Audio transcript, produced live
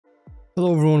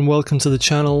Hello everyone, welcome to the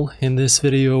channel. In this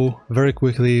video, very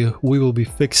quickly, we will be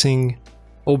fixing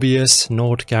OBS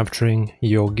not capturing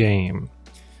your game.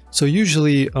 So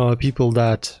usually people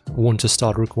that want to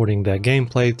start recording their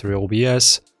gameplay through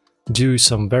OBS do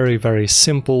some very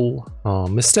simple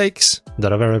mistakes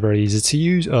that are very easy to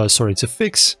use, to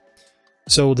fix.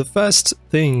 So the first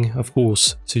thing, of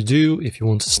course, to do if you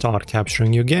want to start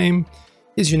capturing your game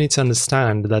is you need to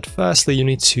understand that firstly you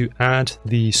need to add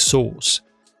the source.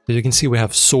 As you can see, we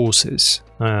have sources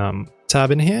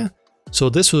tab in here. So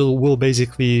this will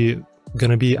basically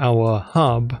gonna be our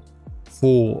hub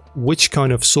for which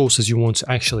kind of sources you want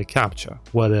to actually capture,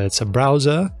 whether it's a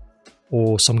browser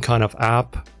or some kind of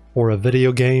app or a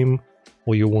video game,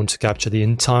 or you want to capture the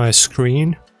entire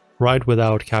screen, right,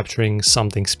 without capturing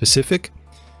something specific.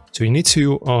 So you need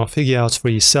to figure out for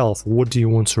yourself, what do you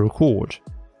want to record?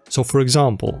 So for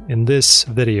example, in this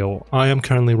video, I am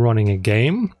currently running a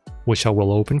game, which I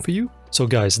will open for you. So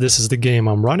guys, this is the game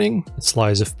I'm running, it's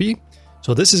Lies of P.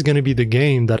 So this is going to be the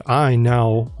game that I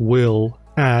now will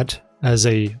add as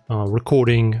a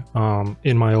recording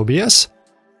in my OBS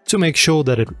to make sure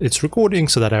that it's recording,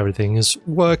 so that everything is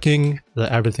working,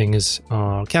 that everything is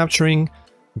capturing,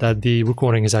 that the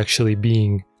recording is actually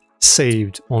being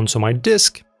saved onto my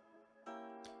disk.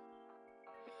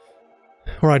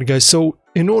 Alright guys, so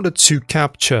in order to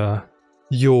capture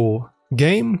your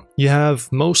game, you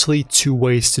have mostly two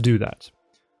ways to do that.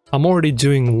 I'm already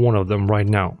doing one of them right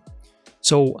now.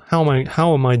 So how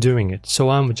am I doing it? So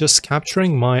I'm just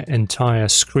capturing my entire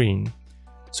screen.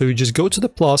 So you just go to the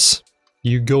plus,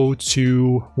 you go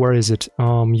to, where is it?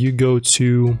 You go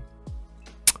to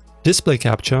display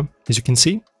capture, as you can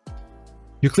see.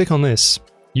 You click on this,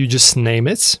 you just name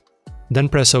it, then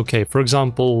press OK. For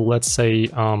example, let's say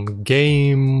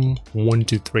game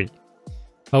 123.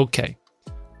 Okay.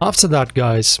 After that,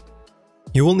 guys,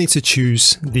 you will need to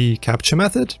choose the capture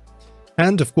method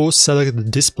and of course select the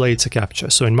display to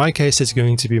capture. So in my case, it's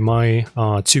going to be my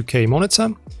 2K monitor.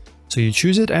 So you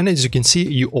choose it, and as you can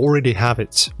see, you already have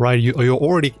it, right? You're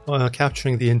already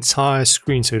capturing the entire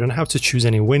screen, so you don't have to choose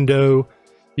any window.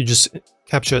 You just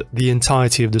capture the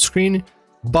entirety of the screen.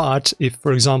 But if,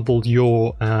 for example,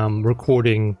 you're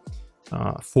recording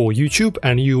for YouTube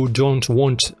and you don't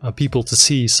want people to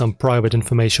see some private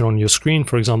information on your screen,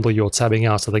 for example, you're tabbing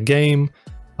out of the game,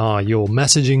 you're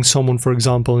messaging someone, for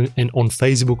example, on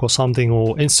Facebook or something,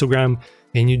 or Instagram,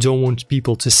 and you don't want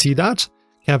people to see that,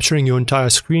 capturing your entire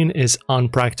screen is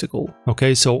unpractical.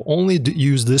 Okay, so only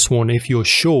use this one if you're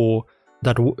sure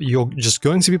that you're just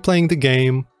going to be playing the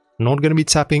game, not going to be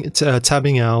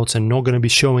tabbing out, and not going to be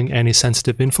showing any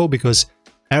sensitive info, because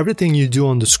everything you do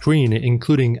on the screen,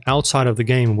 including outside of the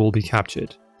game, will be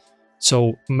captured.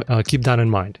 So keep that in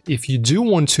mind. If you do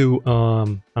want to,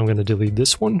 I'm going to delete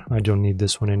this one. I don't need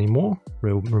this one anymore.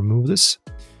 Remove this.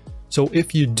 So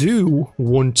if you do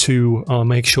want to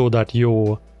make sure that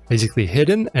you're basically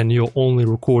hidden and you're only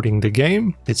recording the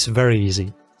game, it's very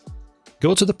easy.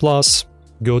 Go to the plus,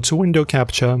 go to window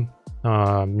capture,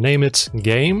 name it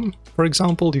game, for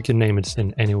example. You can name it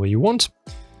in any way you want.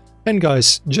 And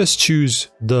guys, just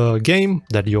choose the game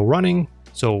that you're running.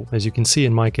 So as you can see,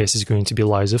 in my case, it's going to be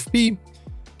Lies of P.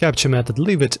 Capture method,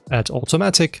 leave it at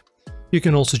automatic. You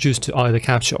can also choose to either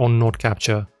capture or not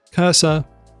capture cursor.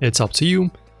 It's up to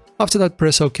you. After that,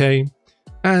 press OK.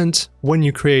 And when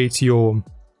you create your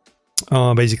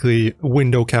basically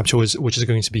window capture, which is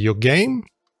going to be your game,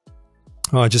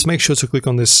 just make sure to click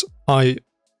on this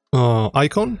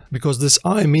icon, because this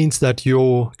eye means that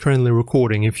you're currently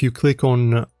recording. If you click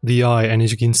on the eye, and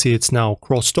as you can see, it's now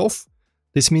crossed off,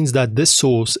 this means that this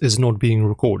source is not being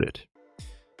recorded.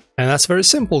 And that's very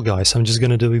simple, guys. I'm just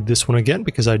going to delete this one again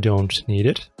because I don't need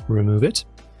it. Remove it.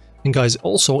 And guys,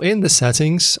 also in the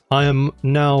settings, I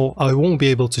won't be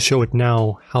able to show it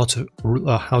now how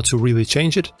to really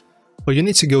change it, but you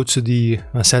need to go to the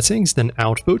settings, then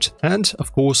output, and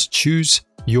of course choose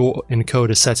your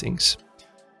encoder settings.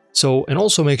 So, and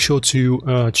also make sure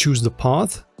to choose the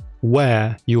path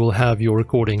where you will have your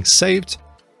recording saved.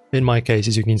 In my case,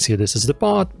 as you can see, this is the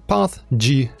path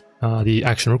G, the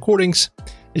action recordings.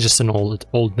 It's just an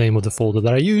old name of the folder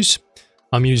that I use.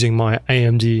 I'm using my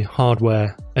AMD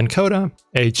hardware encoder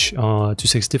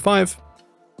H265.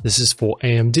 This is for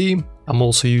AMD. I'm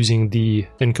also using the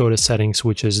encoder settings,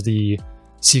 which is the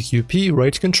CQP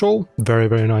rate control.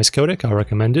 Very nice codec. I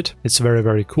recommend it. It's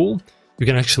very cool. You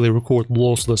can actually record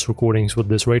lossless recordings with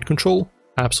this rate control.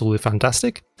 Absolutely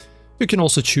fantastic. You can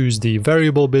also choose the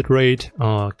variable bitrate,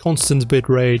 constant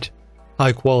bitrate,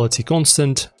 high quality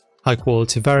constant, high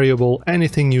quality variable,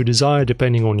 anything you desire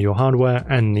depending on your hardware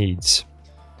and needs.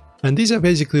 And these are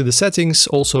basically the settings.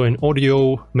 Also in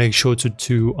audio, make sure to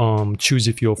choose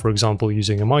if you're, for example,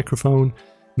 using a microphone.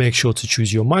 Make sure to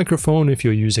choose your microphone. If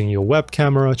you're using your web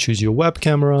camera, choose your web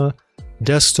camera.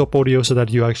 Desktop audio, so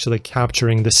that you're actually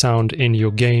capturing the sound in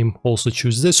your game. Also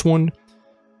choose this one.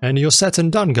 And you're set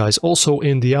and done, guys. Also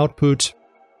in the output,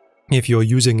 if you're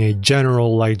using a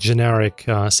general, like generic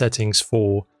settings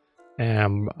for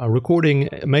a recording,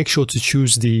 make sure to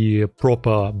choose the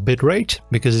proper bitrate,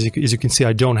 because as you can see,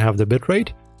 I don't have the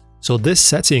bitrate. So this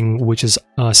setting, which is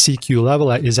CQ level,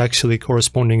 is actually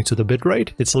corresponding to the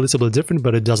bitrate. It's a little bit different,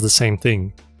 but it does the same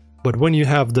thing. But when you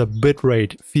have the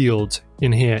bitrate field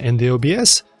in here in the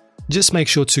OBS, just make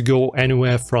sure to go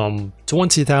anywhere from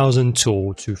 20,000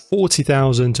 to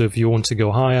 40,000. If you want to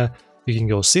go higher, you can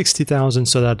go 60,000,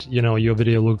 so that, you know, your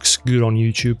video looks good on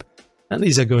YouTube. And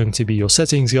these are going to be your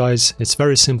settings, guys. It's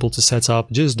very simple to set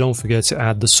up. Just don't forget to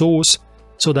add the source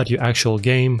so that your actual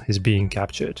game is being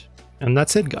captured. And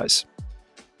that's it, guys.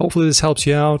 Hopefully this helps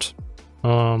you out.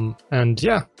 And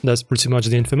yeah, that's pretty much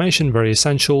the information. Very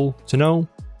essential to know.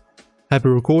 Happy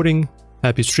recording,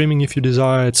 happy streaming if you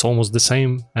desire. It's almost the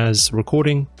same as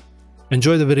recording.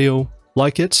 Enjoy the video,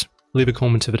 like it, leave a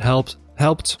comment if it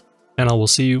helped, and I will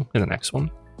see you in the next one.